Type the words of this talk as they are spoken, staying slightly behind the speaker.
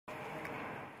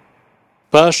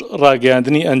پاش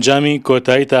ڕاگەیاندنی ئەنجامی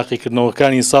کۆتایی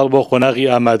تاقیکردنەوەکانی ساڵ بۆ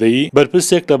قۆناغی ئامادەیی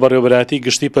بەرپرسێک لە بەڕێوەبەراتی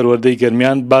گشتی پەروەردەی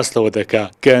گەرمیان باس لەوە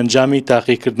دەکات کە ئەنجامی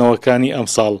تاقیکردنەوەکانی ئەم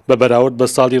ساڵ بە بەراورد بە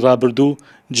ساڵی ڕابردوو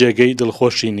جێگەی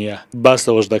دڵخۆشی نییە. باس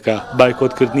لەوەش دەکات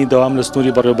بایکۆتکردنی دەوام لە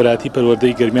سنووری بەڕێوەبەراتی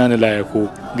پەروەردەی گەرمیان لەلایەک و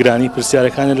گرانی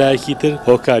پرسیارەکان لەلایەکی تر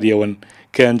هۆکاریەون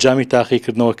کە ئەنجامی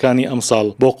تاقیکردنەوەکانی ئەم ساڵ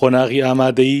بۆ قۆناغی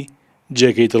ئامادەیی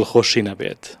جێگەی دڵخۆشی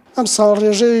نەبێت. ئەم ساڵ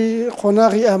ڕێژەی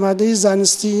قۆناغی ئامادەیی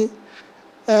زانستی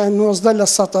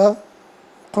 90%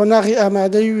 قۆناغی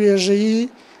ئامادەی وێژەیی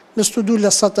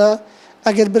 22%.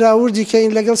 ئەگەر براوردی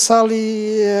کەین لەگەڵ ساڵی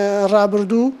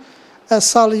ڕابردوو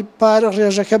ساڵی پار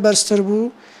ڕێژەکە بەرزتر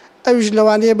بوو، ئەویش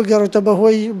لەوانەیە بگەڕێتە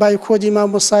بەهۆی بایکۆدی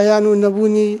مامۆسایان و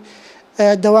نەبوونی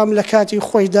دەوام لە کاتی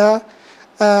خۆیدا.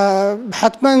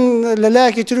 حتمما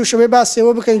لەلایەکی تر و شەوەی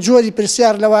باسیەوە بکەین جۆری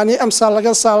پرسیار لەوانەیە ئەم ساڵ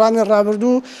لەگەڵ ساڵانی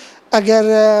ڕابردوو ئەگەر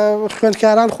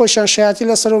خوێندکاران خۆشیان شایەتی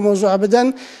لەسەر و مۆزوع بدەن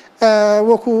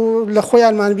وەکو لە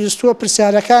خۆیانمان بیستووە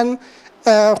پرسیارەکان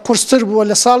قورستر بووە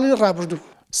لە ساڵی ڕابردوو.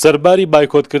 سەرباری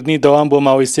بایکۆتکردنی دەوام بۆ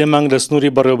ماوەی 3 مانگ لە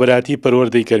سنووری بەڕێوەبەراتی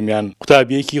پەروەردەی گەرمیان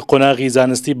قوتابیەکی قۆناغی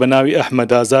زانستی بە ناوی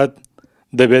ئەحمەد ئازاد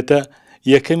دەبێتە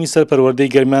یەکەمی سەر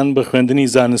پەروەردەی گەرمیان بە خوێندنی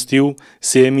زانستی و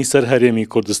سێمی سەر هەرێمی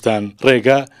کوردستان.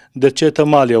 ڕێگا دەچێتە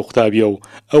ماڵی ئەو قوتابیە و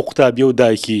ئەو قوتابیە و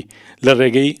دایکی لە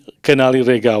ڕێگەی کەناڵی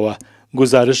ڕێگاوە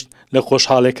گزارش لە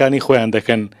خۆشحاڵەکانی خۆیان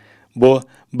دەکەن بۆ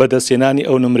بەدەستێنانی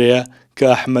ئەو نمرەیە کە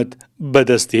ئەحمەد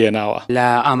بەدەستی هێناوە. لە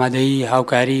ئامادەی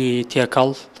هاوکاری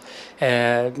تێکەڵ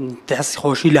دەست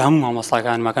خۆشی لە هەموو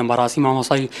مامۆستاکانمەکەن بەڕاستی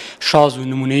مامۆستای شاز و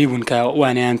نمونەی بوون کە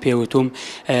وانیان پێوتوم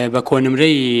بە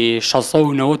کۆنمرەی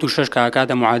 696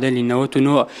 کاکاتە معادلی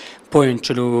 99.43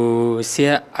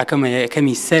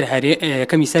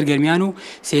 یەکەمی سەر گەرمیان و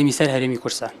سێمی سەر هەرێمی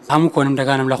کوردستان. هەموو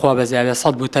کۆنمرەکانم لەخوا بەزیادە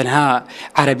 100 بوو تەنها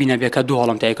عەرەبی نەبێت کە 2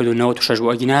 هەڵم تای کرد و 96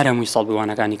 بوو ئەگینە هەمووی 100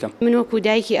 بووانەکانی کەم. من وەکو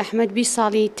دایکی ئەحمەد 20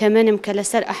 ساڵی تەمەنم کە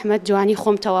لەسەر ئەحمەد جوانی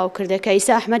خۆم تەواو کردە کە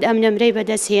ئیسا ئەحمەد ئەم نەمرەی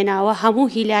بەدەست هێناوە هەموو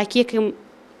هیلاکیەکم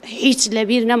هیچ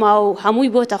لەبیر نەما و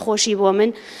هەمووی بۆتە خۆشی بۆ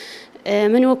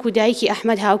من وەکو دایکی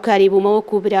ئەحمەد هاوکاری بوومە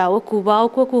وەکو برا وەکو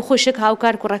باوک وەکو خوشک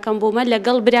هاوکار کوڕەکەم بوومە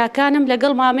لەگەڵ براکانم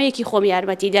لەگەڵ مامەیەکی خۆم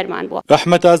یارمەتی دەرمان بووە.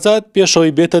 ئەحمەد ئازاد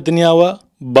پێشەوەی بێتە دنیاوە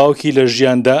باوکی لە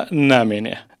ژیاندا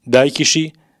نامێنێ،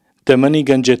 دایکیشی تەمەنی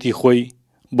گەنجەتی خۆی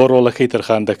بۆ ڕۆڵەکەی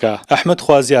تەرخان دەکا. ئەحمەد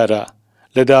خوازیارە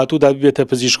لە داهاتوودا ببێتە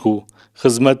پزیشک و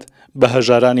خزمەت بە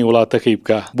هەژارانی وڵاتەکەی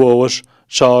بکە بۆ ئەوەش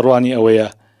چاوەڕوانی ئەوەیە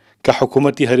کە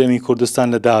حکوومەتی هەرێمی کوردستان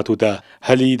لە داهاتوودا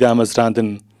هەلی دامەزراندن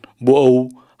بۆ ئەو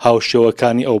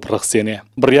هاوشێوەکانی ئەو بڕەخسێنێ.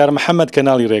 بڕیار محەممەد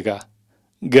کەناڵی ڕێگا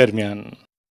گەرمیان.